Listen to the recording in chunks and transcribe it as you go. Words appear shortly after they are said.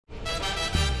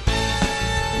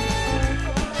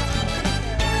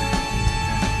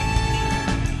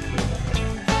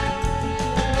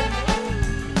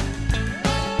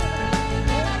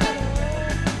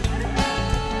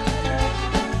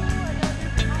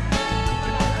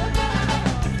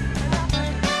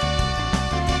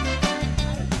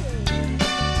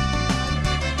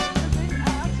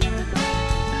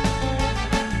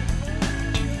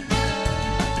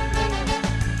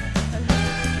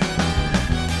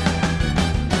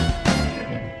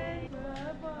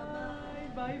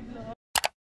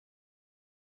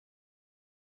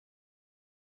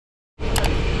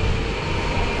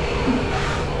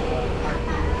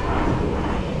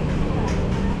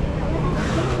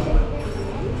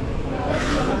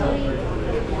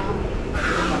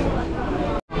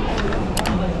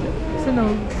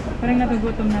Parang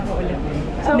natugutom na ako ulit.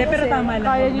 So, hindi, pero tama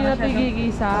lang. Kaya nyo na ito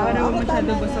igigisa. Para mo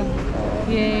masyado busog.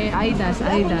 Yeah, Aidas.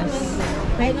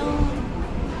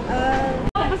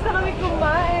 Tapos na kami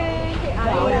kumain kay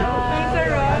Aya. Ang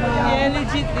sarap. Yeah,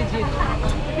 legit. Ito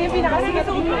yung pinakasigat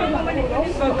ko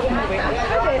Bago umuwi.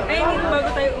 Ay, hindi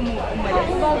bago tayo umalis.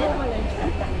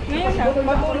 Ngayon siya,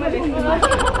 bago umalis.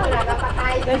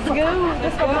 Let's go!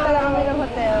 Tapos papunta lang kami ng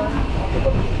hotel.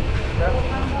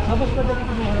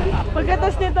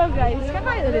 Pagkatas nito guys,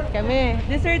 kakain ulit kami.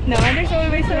 Dessert na. There's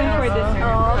always room for dessert.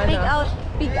 Oh, pick out.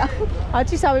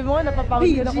 Achi, sabi mo nga, napapagod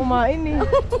ka na kumain eh.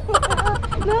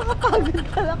 Nakakapagod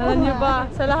pala ko. Alam niyo ba,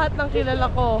 sa lahat ng kilala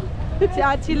ko, si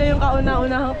Achi lang yung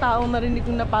kauna-unahang taong narinig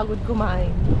kong napagod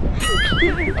kumain.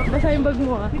 Basa yung bag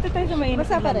mo ah. Dito tayo sa mainit.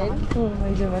 Basa pa rin?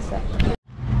 Medyo basa.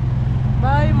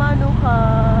 Bye,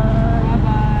 Manukan!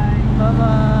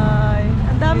 Bye-bye!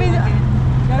 Ang dami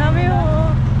oh!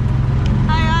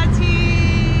 Hi, Achi!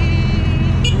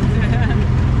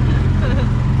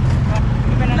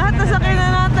 Lahat nasakay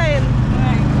na natin.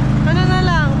 Ano na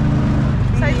lang?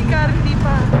 Sidecar, hindi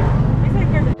pa.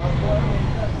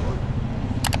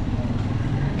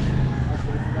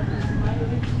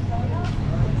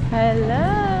 Hello!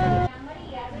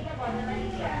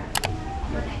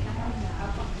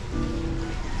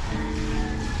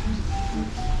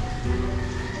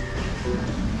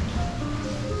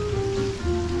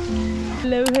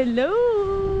 Hello!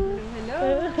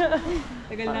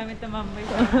 Tagal namin tumambay.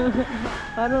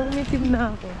 Parang umitim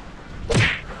na ako.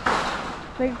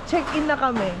 Nag-check-in na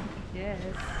kami. Yes.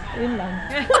 Yun lang.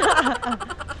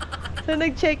 So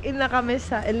nag-check-in na kami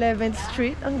sa 11th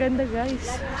Street. Ang ganda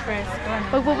guys. Fresco.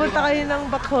 Pag pupunta kayo ng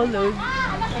Bacolod,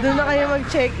 doon na kayo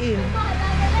mag-check-in.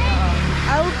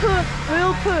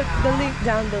 We'll put the link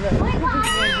down below.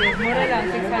 Mura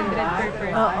lang, 600 per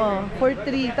person. Oo, for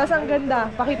 3. Tapos ang ganda.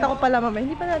 Pakita ko pala mamaya.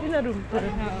 Hindi pa natin na room tour.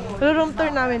 Pero room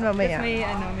tour namin mamaya.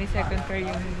 Tapos may second floor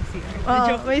yung CR.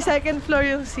 Oo, may second floor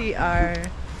yung CR.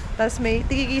 Tapos may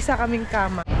tigigisa kaming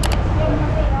kama.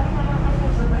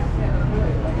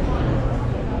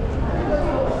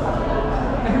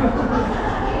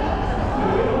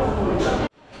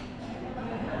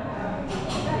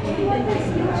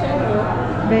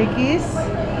 Becky's?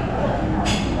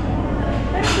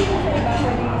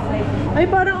 Ay,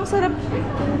 parang ang sarap.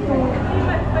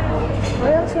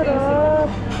 Ay, ang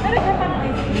sarap. Ano ka pang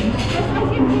ice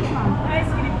cream?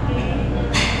 Ice cream cake.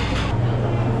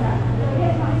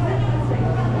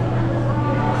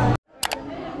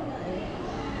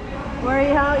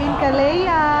 We're how in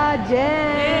Kalea,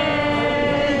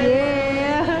 Jen!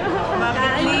 Yeah!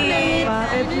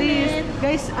 Bucket list.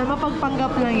 Guys,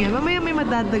 mapagpanggap lang yan. Mamaya may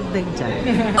madadagdag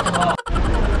dyan.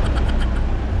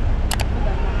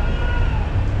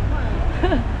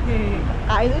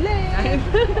 Kain ulit!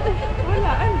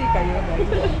 Wala, hindi kayo guys.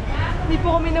 Hindi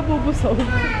po kami nabubusog.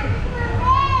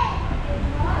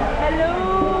 Hello!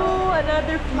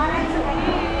 Another food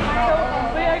trip! So,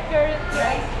 we are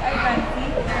currently... Ay, fancy.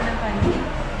 Ano fancy?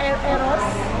 Eros?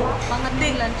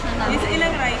 Pangating lunch na namin.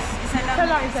 Ilang rice? Isa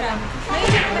lang. Isa lang.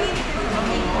 Mainit.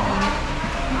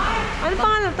 Ano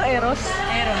pangalan to? Eros?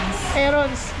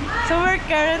 Erons. So, we're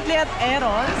currently at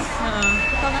Erons.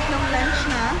 Pangatlong lunch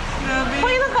na. Grabe.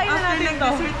 Ilang kain na natin to?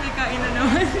 After nag-dessert, may kain na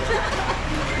naman.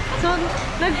 So,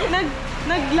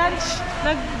 nag-lunch,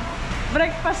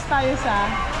 nag-breakfast tayo sa...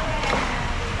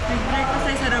 Nag-breakfast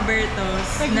tayo sa Robertos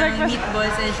ng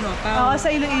meatballs and siopao. Oo, sa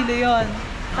Iloilo yun.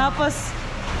 Tapos,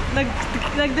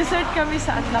 nag-dessert kami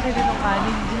sa... At laki din ng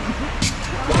kanin dyan.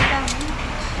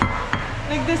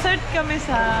 Nag-dessert kami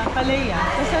sa Kalea.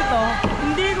 Tapos ito...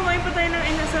 Hindi, kumain pa tayo ng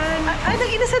inasal. Ay,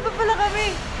 nag-inasal pa pala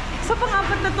kami. So,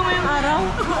 pang-apat na ito ngayong araw.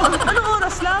 Anong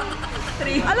oras lang?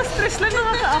 3. Alas 3 lang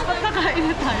nakaka-apat na kain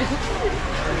na tayo.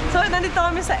 So, nandito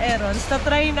kami sa Erons.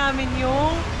 Na-try namin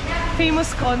yung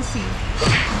famous konti.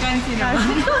 Fancy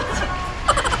naman.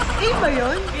 Ba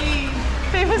yun?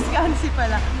 Famous kansi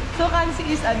pala. So, kansi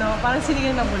is parang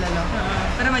sinigang na bulalo.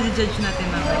 Para ma-judge natin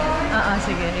mamaya.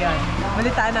 Sige, yun.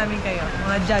 Balitaan namin kayo.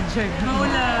 Mga judger.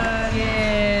 Maulan.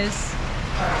 Yes.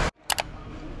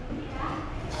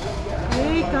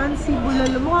 Hey, kansi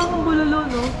bulalo. Mukha kang bulalo,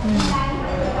 no?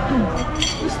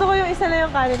 Gusto ko yung isa lang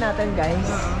yung kanin natin, guys.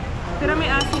 Pero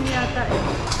may asin yata eh.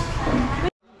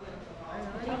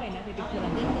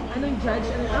 Anong judge?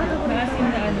 May asin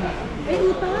na ano. Ay,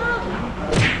 utak!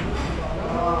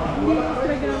 Hindi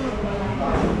Instagram.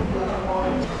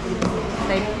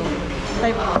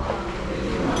 Type ko.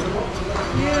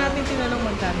 Hindi na natin tinanong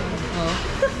magkano. Oo.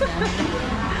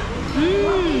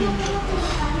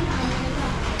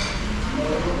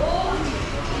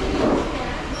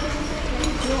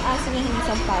 Yung asin na hindi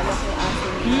sampalok, yung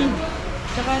asin.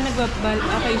 Tsaka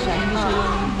okay siya, hindi siya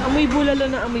yung... Amoy bulalo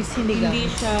na amoy sinigang.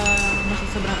 Hindi siya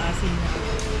sobrang asin na.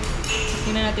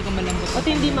 Tingnan natin kung malambot. At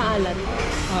hindi maalat.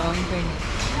 Oo, in fairness.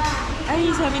 Ay,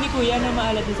 sabi ni Kuya na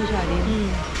maalat din sa Shalin.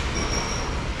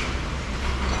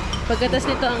 Pagkatas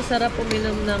nito, ang sarap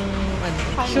uminom ng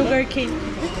sugar cane.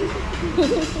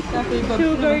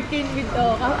 Sugar cane with,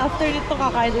 after nito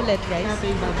kakain ulit, guys.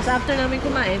 Tapos after namin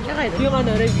kumain, kakain. Yung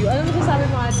review. Ano masasabi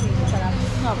mo kasi? Sarap.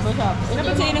 Masarap.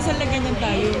 Dapat sa inasal na ganyan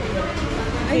tayo.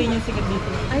 Ay, yun yung sikat dito.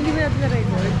 Ay, hindi mo natin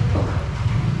na-record.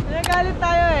 Nagalit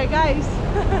tayo guys.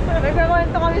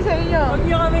 Nagkakwento kami sa inyo. Huwag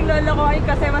nyo kaming lolokohin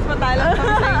kasi mas matalang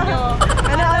kami sa inyo.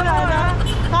 Ano?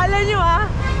 Kala nyo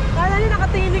Kala nyo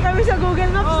nakatingin din kami sa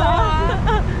Google Maps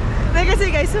Dahil kasi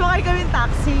guys, sumakay kami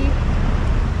taxi.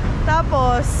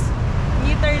 Tapos,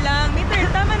 meter lang. Meter,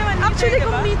 tama naman meter, actually diba?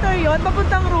 kung meter yon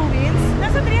papuntang ruins.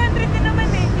 Nasa 300 din naman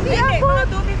eh. Hindi, mga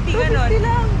 250 ganon. 250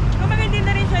 lang. Kung maganda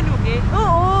na rin siya lugi.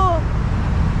 Oo.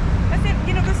 Kasi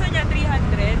ginugusto niya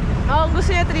 300. Oo, gusto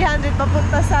niya 300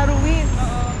 papunta sa ruins.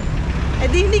 Oo. Eh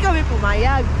di hindi kami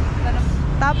pumayag.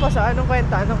 Tapos, anong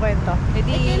kwento? Eh,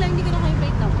 kailan hindi ko na kayo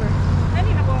plate number? Ano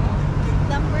yung nakuha mo?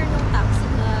 Number ng taxi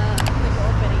na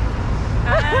nag-ooperate.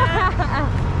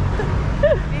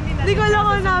 Hindi ko lang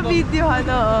na-video,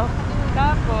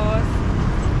 Tapos,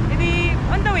 hindi,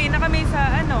 on the way na kami sa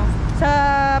Sa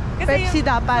kasi Pepsi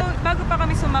dapat. So, bago pa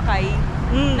kami sumakay,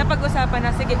 napag-usapan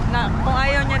na, sige, na, kung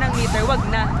ayaw niya ng meter, wag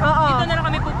na. Oo. Dito na lang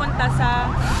kami pupunta sa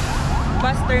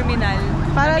bus terminal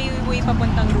Para- na may way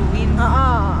papuntang ruins. Oo.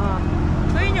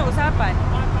 So, yun yung usapan.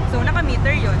 So,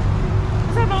 naka-meter yun.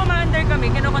 Kasi pang-commander kami,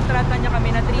 kinukontrata niya kami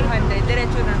na 300,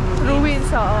 diretso ng ruins. Ruins,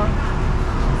 oo.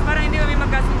 Parang hindi kami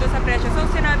magkasundo sa presyo. So,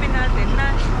 sinabi natin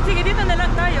na, sige, dito na lang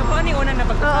tayo kung ano yung unang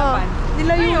napag-usapan. Oo.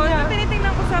 Nilayo Ngayon, niya. nung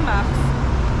tinitingnan ko sa maps,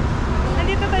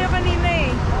 nandito tayo kanina eh.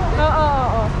 Oo.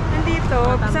 Nandito,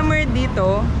 somewhere dito.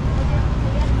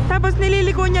 Tapos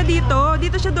nililiko niya dito.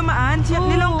 Dito siya dumaan.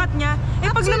 Nilongkat niya. Eh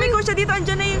pag lumiko siya dito,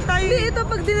 andyan na yung tayo. Hindi, ito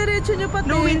pag diniretso niyo pati.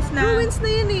 Ruins na. Ruins na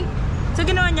yun eh. So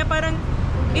ginawa niya, parang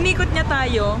inikot niya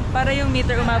tayo para yung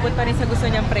meter umabot pa rin sa gusto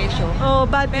niyang presyo. Oh,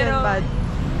 bad Pero- yun, bad.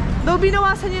 Though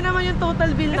binawasan niya naman yung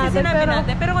total bill Kasi natin. sinabi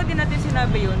natin, pero kung di natin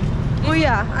sinabi yun,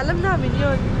 Kuya, alam namin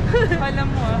yun. alam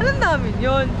mo Alam namin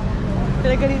yun.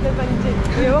 Pinagalitan pa ni Jen.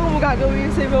 Kuya, wag mo gagawin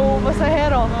sa ibang mga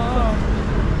pasahero. Oo.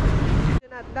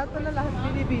 Dato na lahat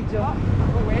binibidyo.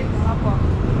 Wait, ako.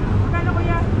 Magkano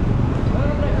kuya?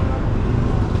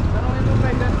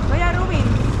 Kuya, Ruin.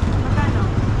 Magkano?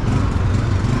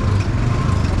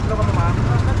 Tatlo ka naman?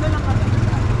 Tatlo lang kami.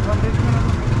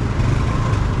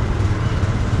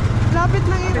 Lapit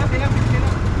lang yun. 50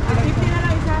 na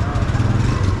lang isa.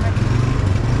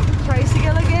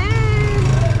 Tricycle again.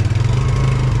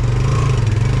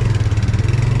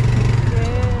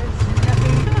 Yes.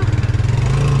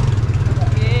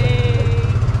 Yay!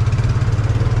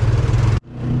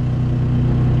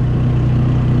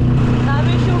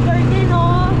 Dami sugar cane,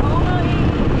 oh. Oo nga eh.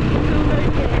 Sugar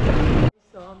cane.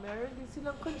 So, meron din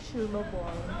silang consumable.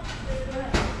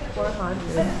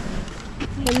 400.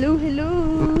 Hello.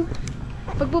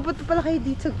 Pagpupunta pala kayo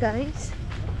dito, guys.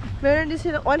 Meron din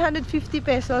silang 150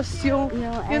 pesos yung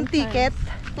ticket.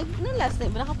 Nung last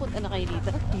time, nakapunta na kayo dito?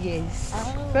 Yes.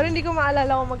 Pero hindi ko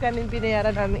maalala kung magkano yung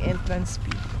binayaran naming entrance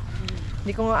fee.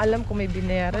 Hindi ko nga alam kung may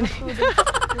binayaran.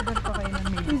 Student pa kayo ng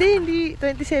May. Hindi.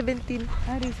 2017.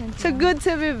 Recent. So good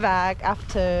to be back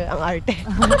after ang arte.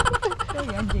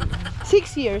 6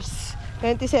 years.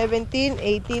 2017,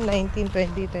 18, 19,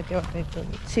 20, 21, 22.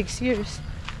 6 years.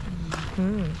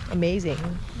 Amazing.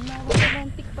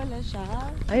 Romantic pala siya.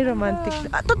 Ay, romantic.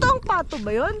 Totoong pato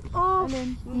ba yun? Oh.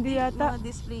 Hindi yata. Mga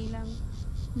display lang.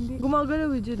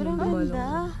 Gumagalaw yun. Pero ang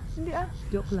ganda. Hindi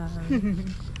Joke lang.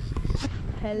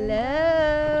 Hello!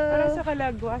 Parang sa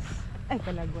Kalagwas. Ay,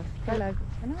 Kalagwas.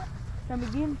 Ano?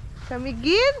 Samigin.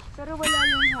 Samigin? Pero wala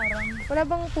yung harang. Wala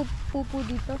bang pupu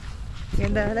dito?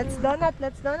 Ganda. Let's donut,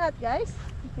 guys.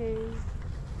 Okay.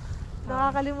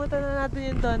 Nakakalimutan na natin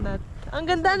yung donut. Ang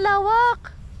ganda, ang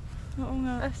lawak! Oo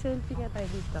nga. Selfie nga tayo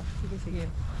dito. Sige.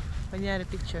 Kunyari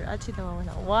picture. At si naman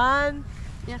na. 1,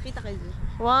 Nakita kayo.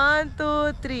 1,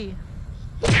 2, 3.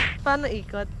 Paano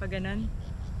ikot? Pag ganon?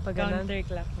 Pag ganun?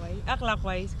 Counterclockwise.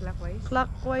 Clockwise.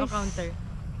 Clockwise. O counter.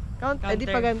 Eh di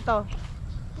Counter. pa ganito.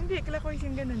 Hindi, clockwise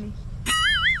yung ganon eh.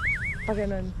 Pag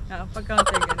ganun. Pag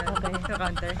counter ganon. Okay. So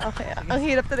counter. Okay. Ang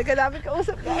hirap talaga namin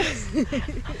kausap, guys.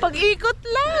 Pag-ikot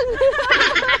lang!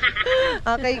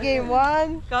 Okay, game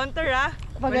 1. Counter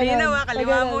Pag Malinaw ganon. kaliwa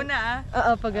Pag ganon. muna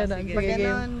Oo, pag ganun. sige. Pag Pag game.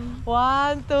 ganon.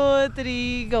 1,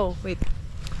 2, 3, go. Wait.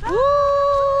 Woo!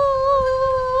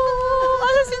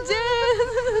 Ano si Jen?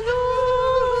 Ano?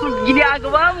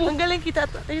 ginagawa mo? Ang galing kita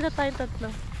tayong tatlo.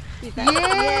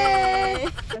 Yay!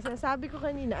 Kasi sabi ko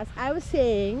kanina, as I was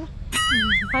saying,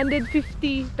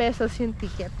 150 pesos yung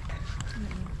ticket.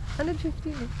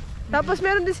 150 eh. Tapos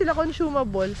meron din sila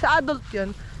consumable. Sa adult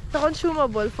yun. Sa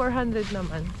consumable, 400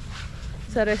 naman.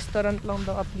 Sa restaurant lang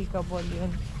daw applicable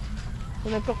yun. So,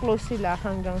 nagko-close sila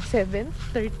hanggang 7:30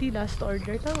 last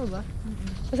order. Tama ba?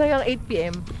 Tapos hanggang 8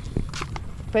 PM.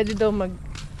 Pwede daw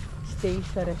mag-stay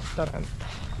sa restaurant.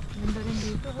 Ganda rin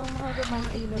dito. Pang mga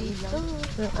romantic date.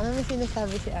 Ano may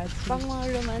sinasabi si Ate? Pang mga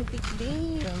romantic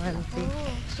date. Romantic. Oh,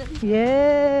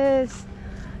 Yes!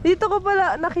 Dito ko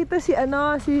pala nakita si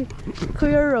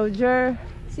Kuya Roger.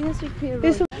 sino si Kuya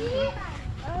Yes,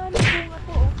 Nagbunga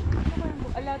to.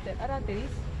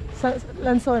 Arateris?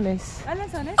 Lanzones.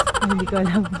 Lanzones? Hindi ko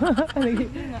alam.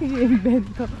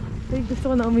 Nag-invento. Ay,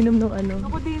 gusto ko na uminom ng ano.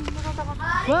 Ako din.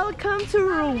 Nakataka. Welcome to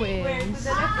Ruins.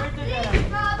 To the left or to the right?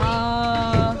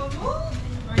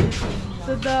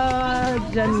 So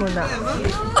dyan muna.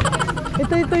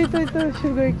 Ito.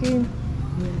 Sugar cane.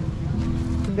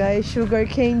 Guys, sugar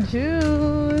cane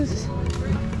juice.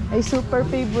 Ay, super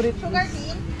favorite. Sugar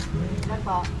cane?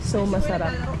 So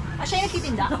masarap. Siya yung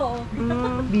nagtitinda? Oo.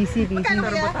 Busy.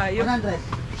 Tarbo tayo. 100.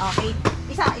 Okay.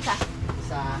 Isa.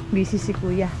 Busy si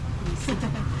Kuya.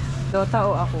 Dota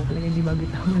o ako? Hindi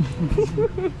magitaman.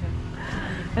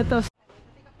 Ito.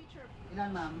 Ilan,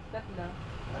 ma'am? Tatlo.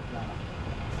 Tatlo.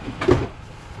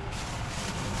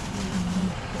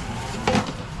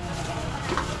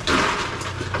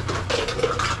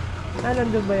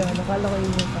 Nandun ba yun? Nakala ko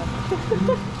yung mukha.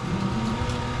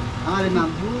 Ang alin, ma'am?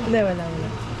 Hindi, wala.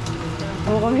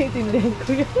 Ako kami itindihan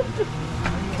ko yun.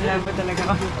 Wala pa talaga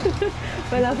kami.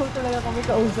 Wala po talaga kami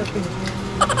kausap eh.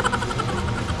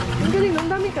 Ang galing, ang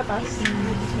daming katas.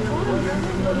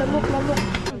 Lamok.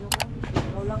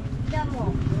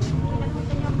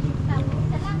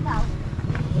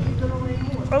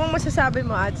 Anong masasabi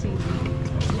mo, Atsi?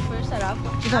 Super sarap.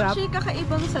 Sarap? Actually,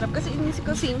 kakaibang sarap kasi inisip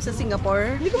ko same sa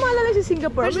Singapore. Hindi ko maalala si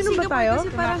Singapore. Pero sa Minum ba Singapore tayo? kasi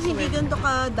parang hindi ganito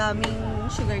kadaming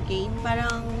sugarcane.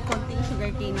 Parang konting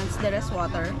sugarcane and the rest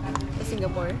water sa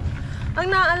Singapore. Ang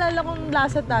naaalala kong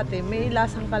lasa dati, may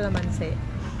lasang kalamansi.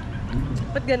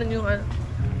 Ba't ganun yung ano?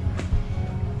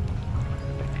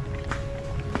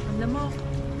 Alam mo,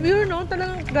 Weird, no?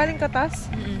 Talagang galing katas.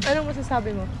 Anong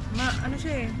masasabi mo? ano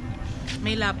siya eh.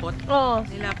 May lapot. Oo.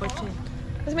 May lapot siya.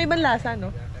 Tapos may ibang lasa, no?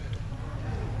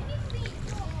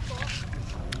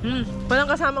 Walang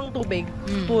kasamang tubig.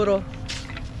 Puro.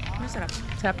 Masarap.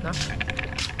 Sarap, no?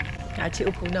 Atsi,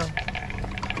 upo na.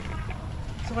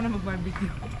 Gusto ko na mag-barbecue.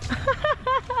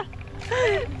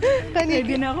 Kanina.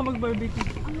 Pwede na ako mag-barbecue.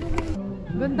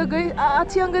 Ganda, guys.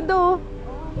 Atsi, ang ganda, oh.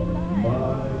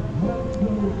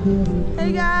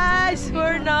 Hey, guys!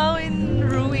 We're now in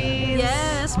ruins.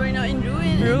 Yes, we're now in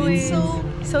ruin. Ruins.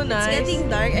 And So nice. it's getting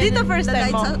dark. And Dito first the time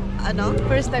lights mo? Are,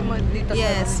 First time mo dito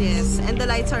Yes, sa yes. And the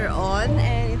lights are on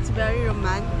and it's very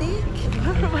romantic.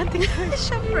 romantic.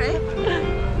 Siyempre.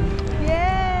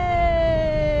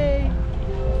 Yay!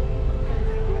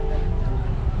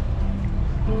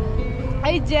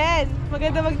 Ay, Jen!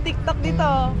 Maganda mag-TikTok dito.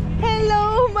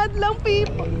 Hello, madlang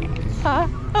people! Ha?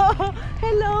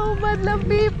 Hello, madlang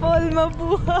people!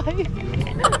 Mabuhay!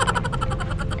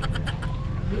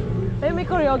 Ay, may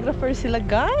choreographer sila,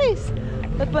 guys!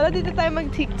 At pala dito tayo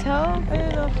mag-TikTok.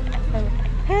 Ayun o.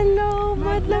 Hello,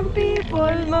 madlang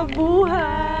people!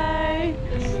 Mabuhay!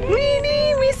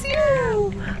 Minnie, miss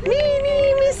you!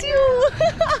 Minnie, miss you!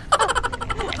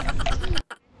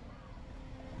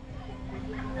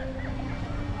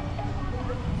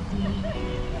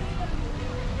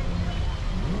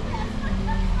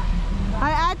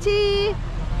 Hi, Achi!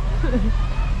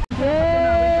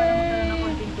 Yay!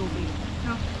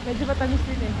 Medyo matamis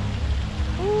din eh.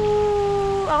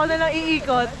 Ooh, ako na lang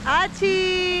iikot. Achi!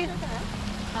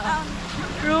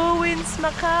 Ruins,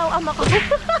 Macau. Macau.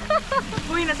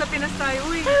 Uy, nasa Pinas tayo.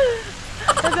 Uy.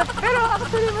 Pero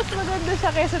actually, mas maganda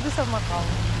siya kaysa doon sa Macau.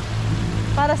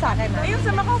 Para sa akin. Ayun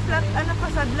sa Macau flat,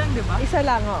 pasad lang, di ba? Isa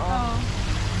lang, oo.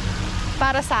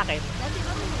 Para sa akin.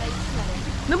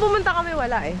 Nung pumunta kami,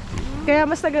 wala eh. Kaya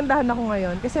mas nagandahan ako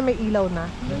ngayon kasi may ilaw na.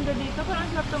 Ganda dito, parang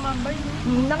sarap tumambay.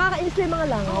 Nakakainis lang yung mga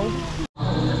langaw.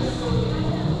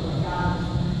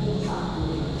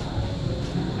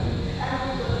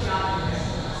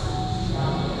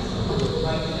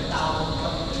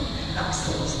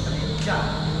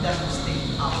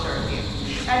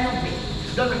 Anyway,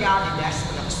 the reality desk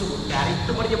ng Sugari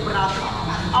to Maria Brata,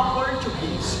 a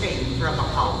Portuguese came from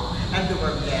Macau, and they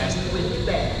were blessed with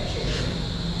veg.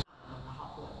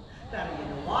 Pero you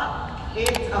know what?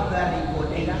 It's a very good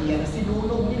idea na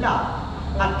sinulog nila.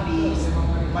 At least,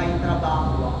 may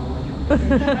trabaho ako ngayon.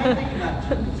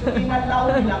 So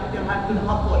inalaw nila yung hanggang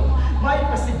hapon, may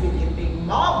possibility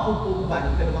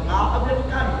mabubumban ka ng mga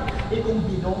Amerikano kung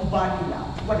binomba nila.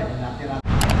 Wala na natin.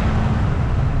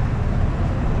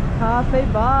 Cafe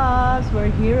Boss,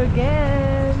 we're here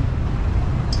again.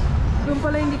 Doon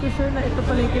pala hindi ko sure na ito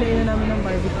pala yung kinainan namin ng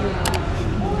barbecue.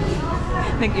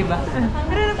 Nag-iba.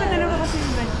 Pero napadalawa kasi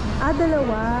yung branch. Ah,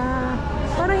 dalawa.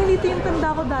 Parang hindi ito yung tanda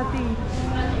ko dati.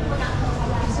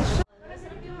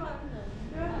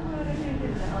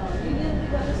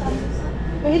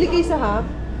 Mahilig kayo sa ham?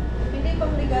 Hindi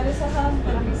pang regalo sa ham.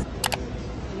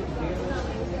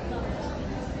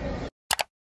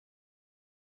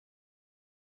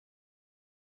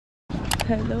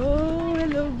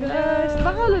 Hello guys.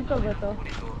 Bacolod pa ba to?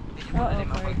 Oo,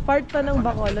 part pa ng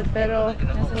Bacolod pero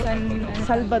Nasa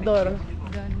Salvador.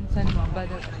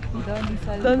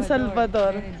 Don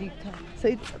Salvador.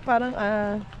 So it's parang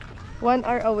 1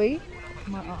 hour away?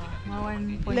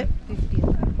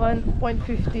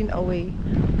 1.15 away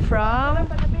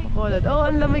from Bacolod. Oh,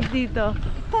 ang lamig dito.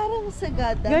 Parang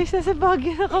sagada. Guys, nasa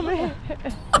Baguio na kami.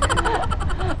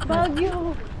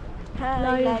 Baguio.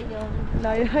 Layo.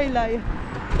 Layo. Hi, layo.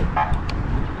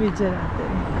 Video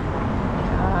natin.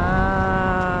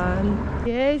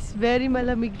 Yes, very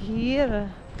malamig here.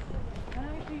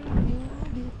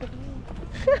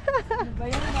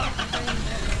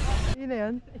 Yun na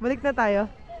yun. Balik na tayo.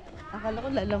 Akala ko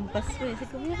lalampas ko eh.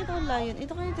 Sabi ko, may nakita ko lion.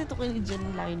 Ito kayo titukin ni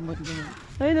Jen, lion mo.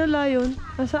 Ayun na, lion.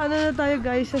 Nasaan na tayo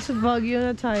guys? Nasa Baguio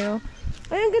na tayo.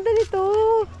 Ay, ang ganda nito.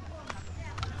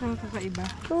 Ang kakaiba.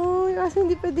 Uy, kasi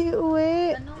hindi pwede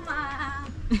uwi. Ano ma?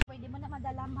 Pwede mo na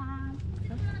madala ma.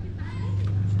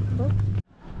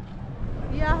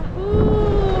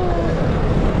 Yahoo!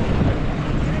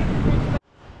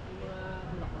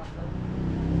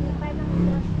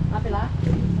 Pila?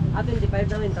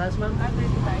 25 lang entrance, ma'am.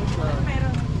 25.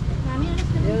 Meron.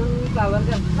 Yung flower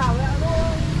ka.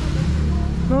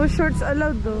 No shorts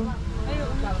allowed though.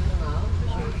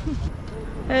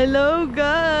 Hello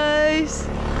guys!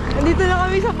 Nandito na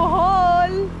kami sa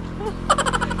Bohol!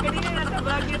 Kanina nasa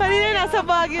Baguio. Kanina nasa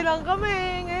Baguio lang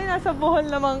kami. Ngayon nasa Bohol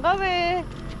naman kami.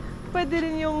 Pwede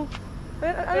rin yung...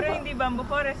 Pero hindi bamboo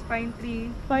forest, pine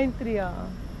tree. Pine tree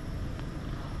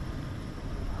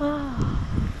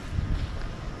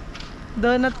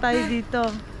Donut tayo dito.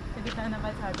 Sa gitna ng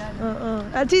kalsada. No? Oo.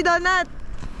 Achi, donut!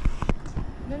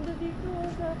 Nandito dito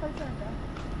sa kalsada.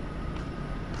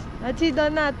 Achi,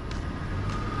 donut!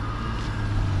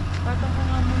 Patong ko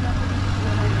nga muna ako dito.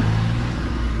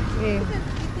 Okay.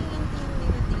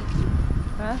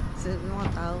 Ha? Sa mga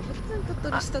tao. Ba't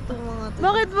nagtuturista itong mga to?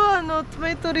 Bakit ba ano?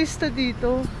 May turista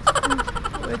dito.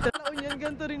 Wait, yan,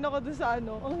 ganito rin ako dun sa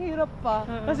ano. Ang hirap pa.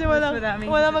 Kasi mas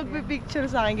maraming wala sasakyan. magpipicture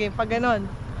sa akin game. Pag ganon.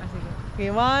 Ah, sige. Okay,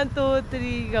 1, 2,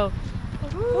 3, go.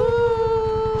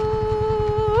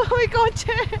 Woo! May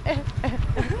kotse!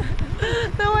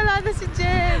 Nawala na si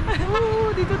Jen.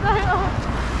 Woo! Dito tayo.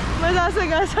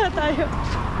 Masasagasa tayo.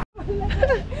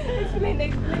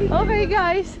 Explain. Okay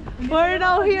guys, we're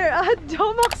now here at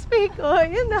Jomax Peak. Oh,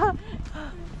 yun na.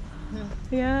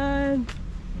 Yan.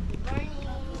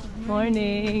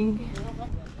 Morning.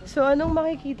 So, anong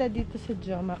makikita dito sa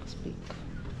Jomax Peak?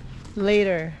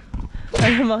 Later.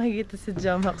 Anong makikita sa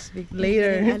Jomax Peak?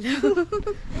 Later.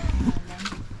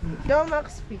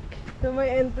 Jomax Peak. So,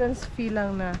 may entrance fee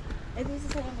lang na Eh, di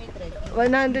sa may trek.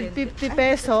 150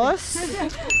 pesos.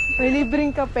 May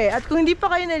libreng kape. At kung hindi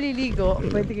pa kayo naliligo,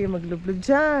 pwede kayo maglublog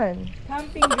dyan.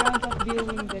 Camping ground of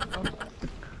viewing deck.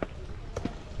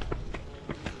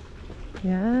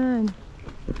 Yan.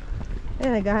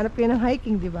 Ayan, naghahanap kayo ng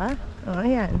hiking, di ba? O,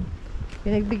 ayan.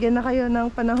 Pinagbigyan na kayo ng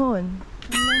panahon.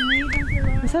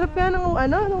 Masarap nga ng,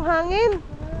 ng hangin.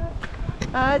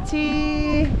 Achi!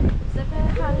 Sa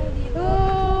hangin dito.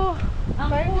 Oh! Ang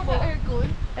puno aircon.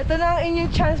 Ito na ang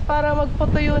inyong chance para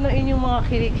magpatuyo ng inyong mga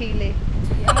kilikili.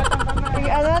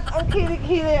 Anat ang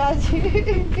kilikili, Achi.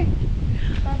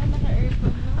 Para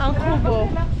naka-aircon. Ang kubo.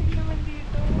 Relaxing naman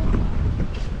dito.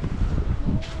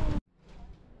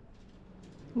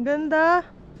 Ang ganda.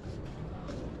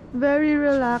 Very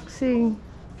relaxing.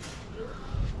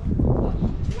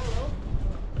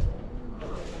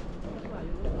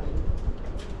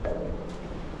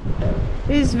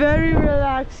 It's very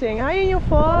relaxing. Ayun yung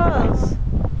falls.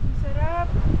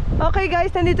 Sarap. Okay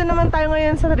guys, nandito naman tayo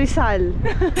ngayon sa Rizal.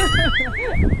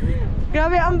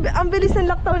 Grabe, ang bilis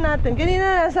ng lockdown natin.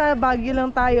 Kanina nasa Baguio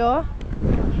lang tayo.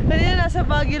 Kanina nasa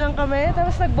Baguio lang kami,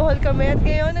 tapos nagbohol kami. At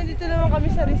ngayon, nandito naman kami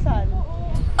sa Rizal.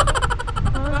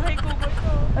 Bahay kubo to.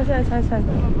 Saan?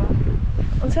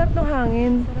 Ang sarap ng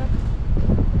hangin.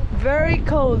 Very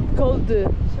cold. So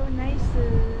nice.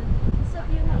 Sa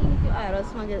view ng inyo araw,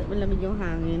 malamig yung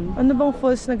hangin. Ano bang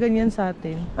falls na ganyan sa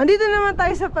atin? Andito naman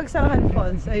tayo sa Pagsangan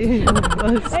Falls. Ayun yung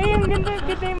falls. Ayun, ganda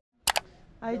yung...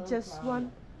 I just want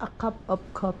a cup of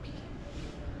coffee.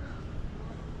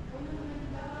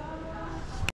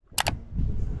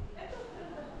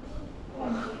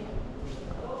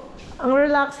 Ang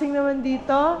relaxing naman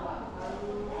dito.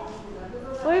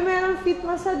 Uy, mayroong feet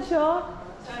massage, oh.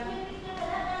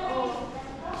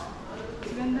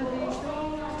 Ganda dito.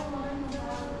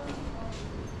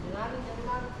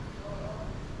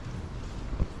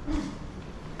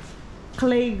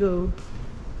 Claygo.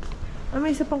 Ah, may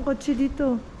isa pang kotse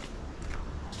dito.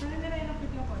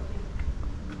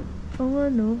 Oo,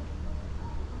 ano?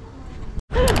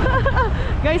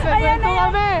 Guys, may kwento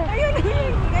kami. Ayun.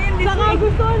 Saka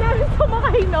gusto namin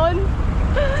sumakay nun.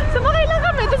 Sumakay lang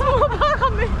kami, tapos bumaba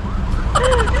kami.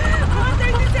 Mga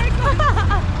 30 seconds.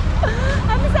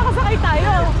 Ano sa kasakay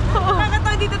tayo?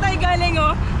 Nakakatawa dito tayo galing,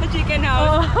 oh. Sa chicken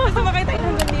house. Tapos sumakay tayo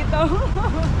hanggang dito.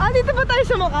 Ah, dito ba tayo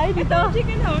sumakay? Dito?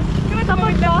 Chicken house. Kaya Tapos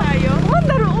tumawid lang ba? tayo.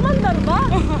 Umandar ba?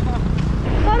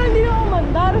 Parang hindi na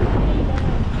umandar.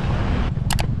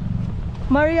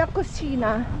 Maria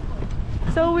Cucina.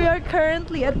 So we are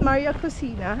currently at Maria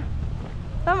Cucina.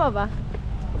 Tama ba?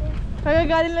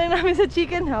 Kagagaling lang namin sa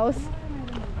chicken house.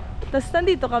 Tapos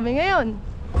nandito kami ngayon.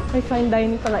 May fine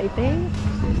dining pala ito eh.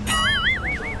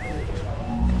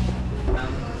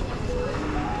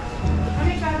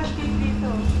 May carrot cake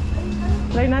dito.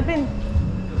 Try natin.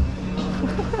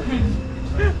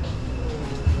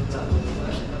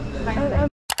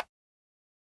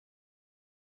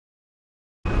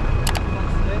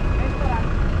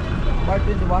 Part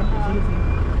 21, 14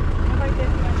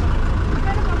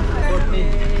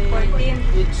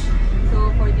 each.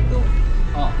 So, 42.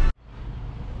 Oh.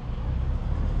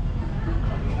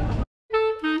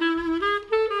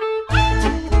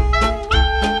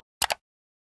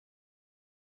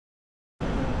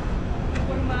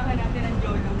 Purmahan natin ang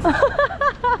jolos.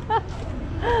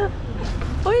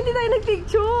 Uy, hindi tayo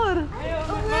nag-picture. Ayun,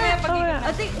 mamaya pag-ikot.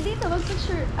 Ate, dito,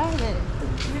 mag-picture.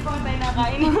 Hindi pa tayo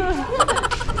nakain.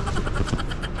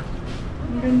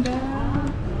 Ang ganda.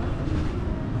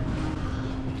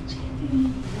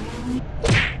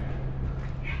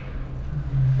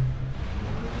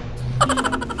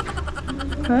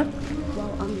 Ha?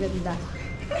 Wow, ang ganda.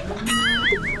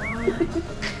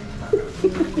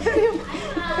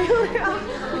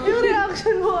 Yung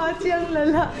reaction mo, Achi, ang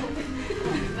lala.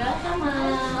 Welcome,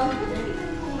 ma'am.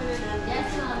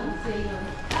 Yes, ma'am.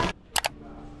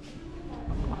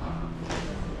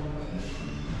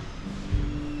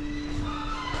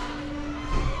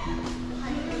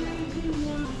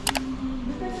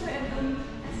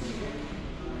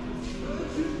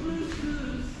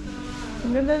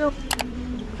 Ang ganda no.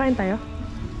 Kain tayo?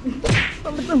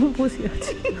 Ba't naman po si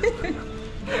Achi?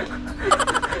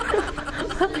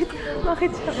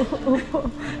 Bakit siya uupo?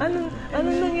 Anong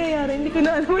nangyayari? Hindi ko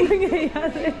na alam ang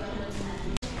nangyayari.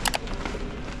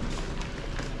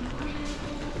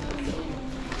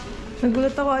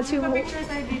 Nagulat ako, Achi. Picture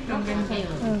tayo dito. Ang ganda.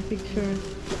 Ah, picture.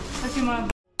 Kasi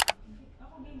mga...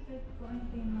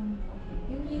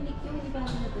 Yung unique yung iba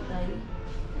na ito tayo.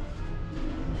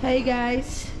 Hey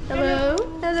guys. Hello.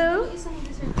 Hello.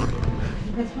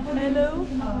 Hello.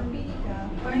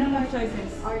 Or nang mga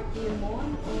choices. Art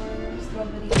lemon or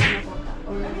strawberry panakota.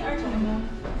 Or Art lemon.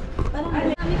 parang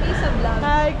kami kayo sa vlog.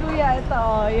 Hi, Kuya. Ito,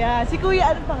 oh. Yeah. Si Kuya,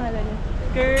 anong pangalan niya?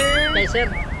 Kaiser.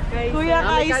 Kuya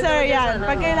Kaiser, yan.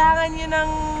 Pag kailangan niyo ng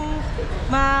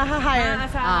ma-hire.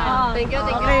 Thank you,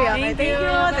 thank you. Okay, okay. Thank you.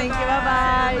 Thank you.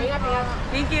 Bye-bye.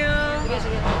 Thank you.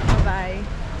 Bye-bye.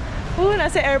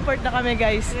 Nasa airport na kami,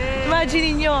 guys.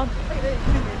 Imagine niyo.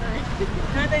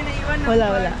 Wala tayo naiwan. No?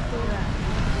 Wala.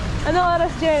 Anong oras,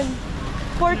 Jen?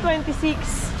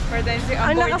 4:26.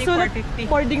 Ang nakasulat,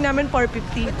 boarding namin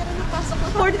 4:50.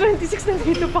 4:26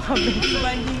 nandito pa kami.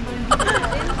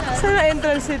 Saan na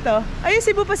entrance nito? Ayun,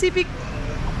 Cebu Pacific.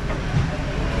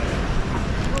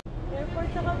 Airport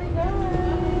na kami, guys.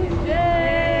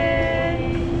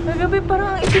 Yay! Nagabi,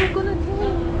 parang ang itim ko na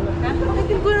dyan. Ang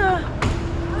itim ko na.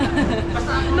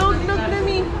 Nog na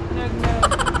mi.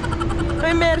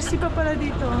 May Mercy pa pala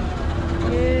dito.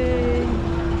 Yay!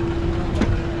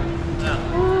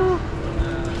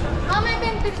 May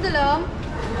benefits dalo.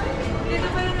 Dito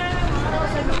pa na lang.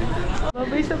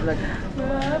 Bye-bye sa vlog.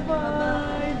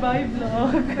 Bye-bye. Bye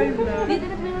vlog. Dito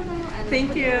na pala tayo.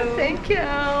 Thank you. Thank you.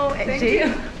 Thank you.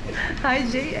 Hi,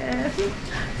 JF.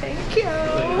 Thank you.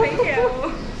 Thank you.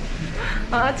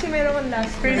 Achi, meron kang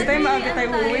last. First time maaga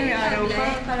tayo uuwi, may araw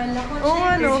pa. Para lakot. Oo,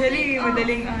 ano? Usually,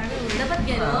 madaling araw. Dapat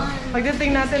gano'n.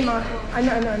 Pagdating natin mga,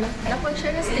 ano. Dapat siya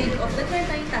na state of that meron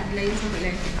tayong tagline sa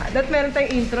huli. That meron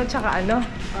tayong intro, tsaka ano.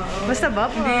 Basta ba?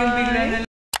 Hindi yung bigla na